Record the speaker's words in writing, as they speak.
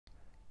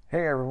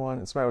Hey everyone,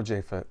 it's Matt with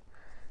JFit.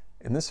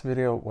 In this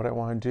video, what I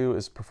want to do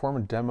is perform a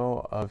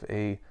demo of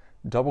a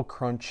double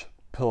crunch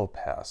pillow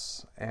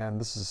pass. And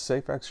this is a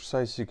safe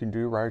exercise you can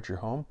do right at your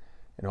home.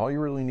 And all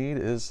you really need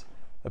is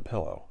a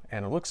pillow.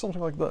 And it looks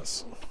something like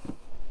this.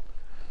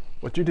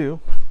 What you do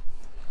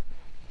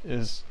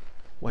is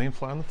laying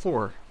flat on the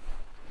floor.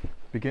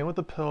 Begin with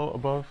the pillow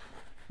above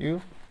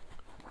you.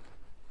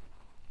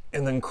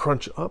 And then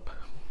crunch up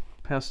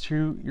past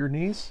your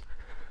knees,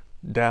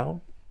 down,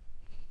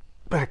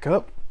 back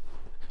up,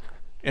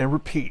 and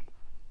repeat.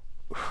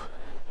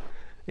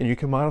 And you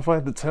can modify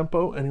the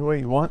tempo any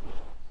way you want.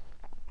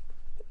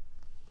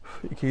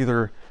 You can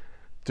either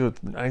do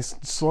it nice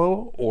and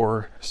slow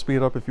or speed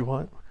it up if you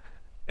want.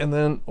 And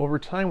then over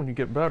time, when you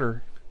get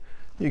better,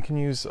 you can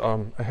use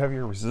a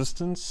heavier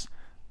resistance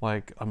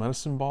like a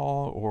medicine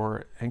ball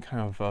or any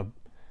kind of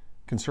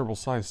considerable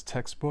size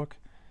textbook.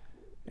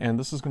 And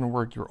this is going to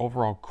work your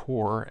overall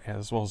core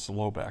as well as the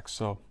low back.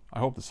 So I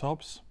hope this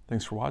helps.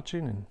 Thanks for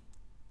watching and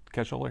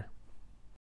catch y'all later.